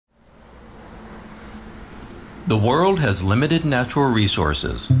The world has limited natural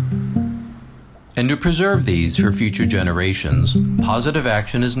resources, and to preserve these for future generations, positive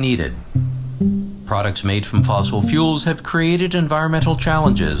action is needed. Products made from fossil fuels have created environmental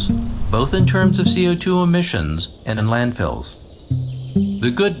challenges, both in terms of CO2 emissions and in landfills.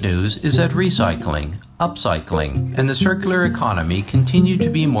 The good news is that recycling, upcycling, and the circular economy continue to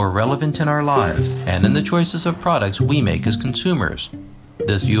be more relevant in our lives and in the choices of products we make as consumers.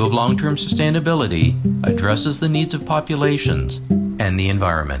 This view of long-term sustainability addresses the needs of populations and the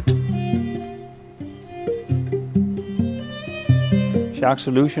environment. Shark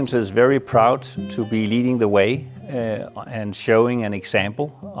Solutions is very proud to be leading the way and showing an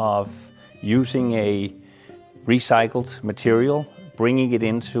example of using a recycled material, bringing it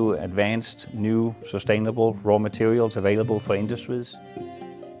into advanced, new, sustainable raw materials available for industries.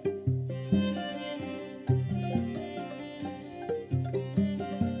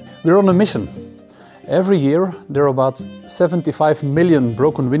 We're on a mission. Every year there are about 75 million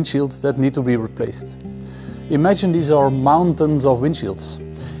broken windshields that need to be replaced. Imagine these are mountains of windshields,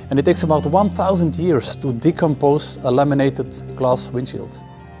 and it takes about 1,000 years to decompose a laminated glass windshield.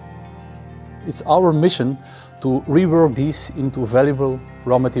 It's our mission to rework these into valuable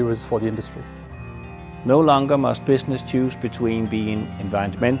raw materials for the industry. No longer must business choose between being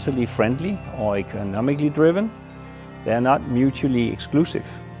environmentally friendly or economically driven. They are not mutually exclusive.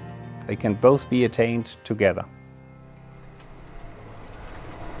 They can both be attained together.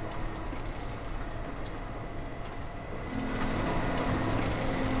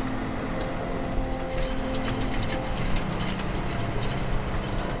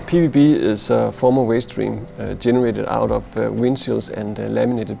 PVB is a former waste stream generated out of windshields and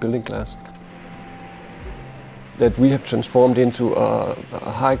laminated building glass that we have transformed into a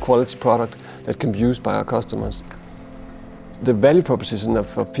high quality product that can be used by our customers. The value proposition of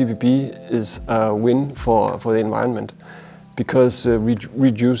PVB is a win for the environment because we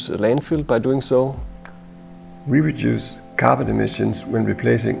reduce landfill by doing so. We reduce carbon emissions when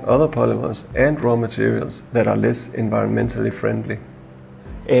replacing other polymers and raw materials that are less environmentally friendly.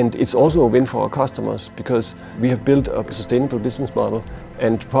 And it's also a win for our customers because we have built a sustainable business model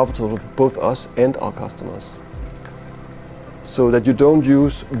and profitable for both us and our customers. So that you don't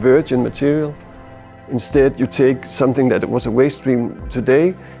use virgin material. Instead, you take something that was a waste stream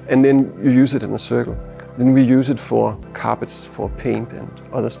today and then you use it in a circle. Then we use it for carpets, for paint and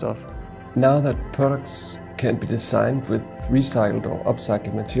other stuff. Now that products can be designed with recycled or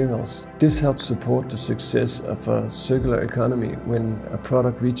upcycled materials, this helps support the success of a circular economy when a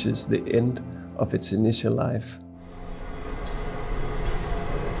product reaches the end of its initial life.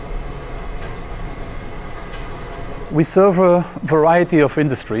 We serve a variety of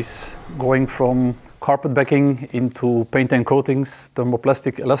industries, going from carpet backing into paint and coatings,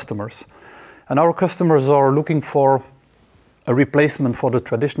 thermoplastic elastomers. And our customers are looking for a replacement for the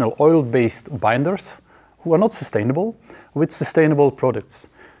traditional oil-based binders who are not sustainable, with sustainable products.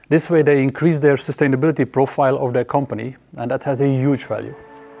 This way they increase their sustainability profile of their company, and that has a huge value.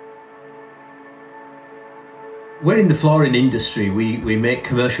 We're in the flooring industry. We make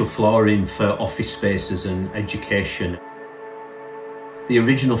commercial flooring for office spaces and education. The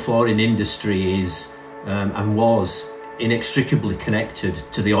original flooring industry is and was inextricably connected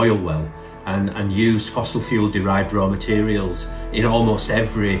to the oil well and used fossil fuel derived raw materials in almost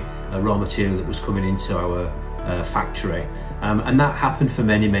every raw material that was coming into our factory. And that happened for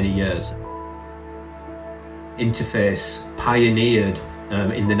many, many years. Interface pioneered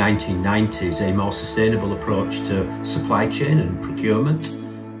in the 1990s a more sustainable approach to supply chain and procurement.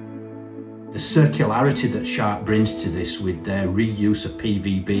 The circularity that Shark brings to this with their reuse of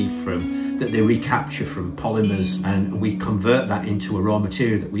PVB that they recapture from polymers and we convert that into a raw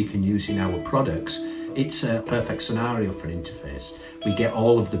material that we can use in our products, it's a perfect scenario for Interface. We get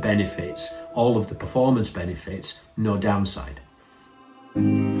all of the benefits, all of the performance benefits, no downside.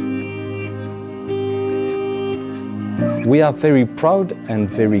 We are very proud and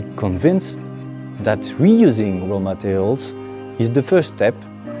very convinced that reusing raw materials is the first step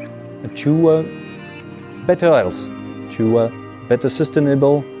to better health, to a better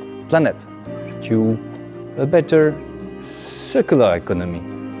sustainable planet, to a better circular economy.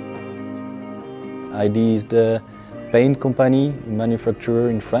 ID is the paint company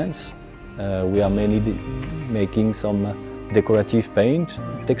manufacturer in France. We are mainly making some decorative paint,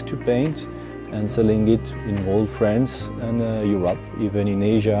 texture paint, and selling it in all France and Europe, even in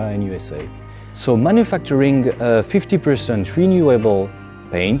Asia and USA. So manufacturing 50% renewable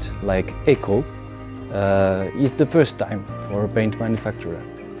paint, like Eco, is the first time for a paint manufacturer.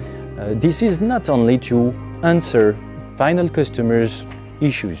 This is not only to answer final customers'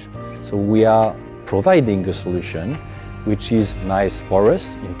 issues. So we are providing a solution which is nice for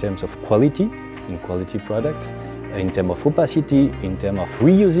us in terms of quality, in quality product, in terms of opacity, in terms of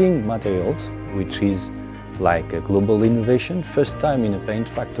reusing materials, which is like a global innovation. First time in a paint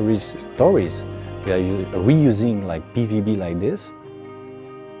factory's stories, we are reusing like PVB like this.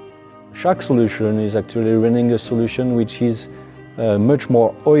 Shark Solution is actually running a solution which is much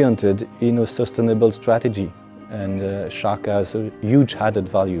more oriented in a sustainable strategy, and Shark has a huge added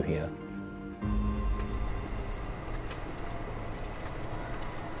value here.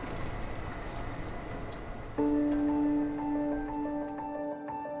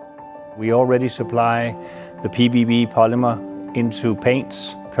 We already supply the PVB polymer into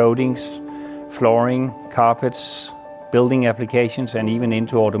paints, coatings, flooring, carpets, building applications, and even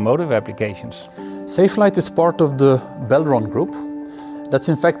into automotive applications. Safelite is part of the Belron Group. That's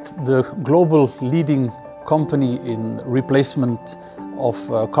in fact the global leading company in replacement of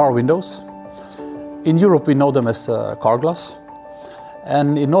car windows. In Europe we know them as Carglass,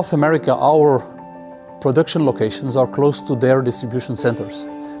 and in North America our production locations are close to their distribution centers.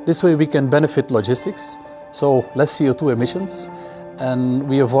 This way we can benefit logistics, so less CO2 emissions, and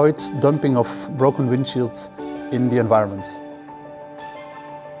we avoid dumping of broken windshields in the environment.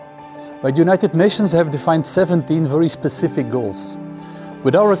 The United Nations have defined 17 very specific goals.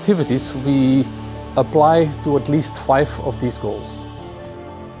 With our activities, we apply to at least 5 of these goals.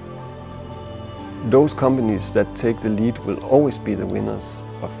 Those companies that take the lead will always be the winners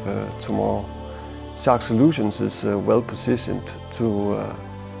of tomorrow. Shark Solutions is well positioned to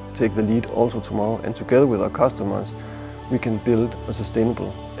take the lead also tomorrow, and together with our customers we can build a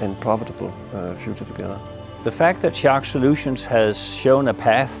sustainable and profitable future together. The fact that Shark Solutions has shown a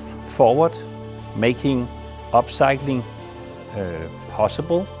path forward, making upcycling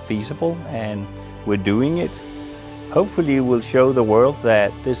possible, feasible, and we're doing it, hopefully will show the world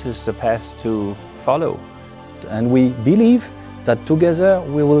that this is the path to follow. And we believe that together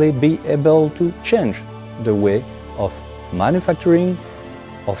we will be able to change the way of manufacturing,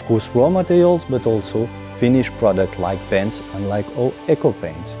 of course raw materials, but also finished product like paints and like eco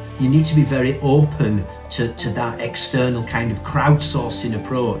paint. You need to be very open to that external kind of crowdsourcing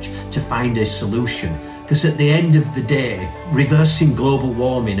approach to find a solution. Because at the end of the day, reversing global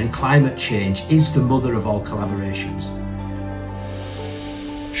warming and climate change is the mother of all collaborations.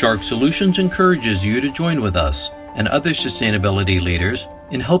 Shark Solutions encourages you to join with us and other sustainability leaders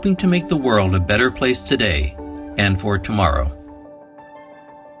in helping to make the world a better place today and for tomorrow.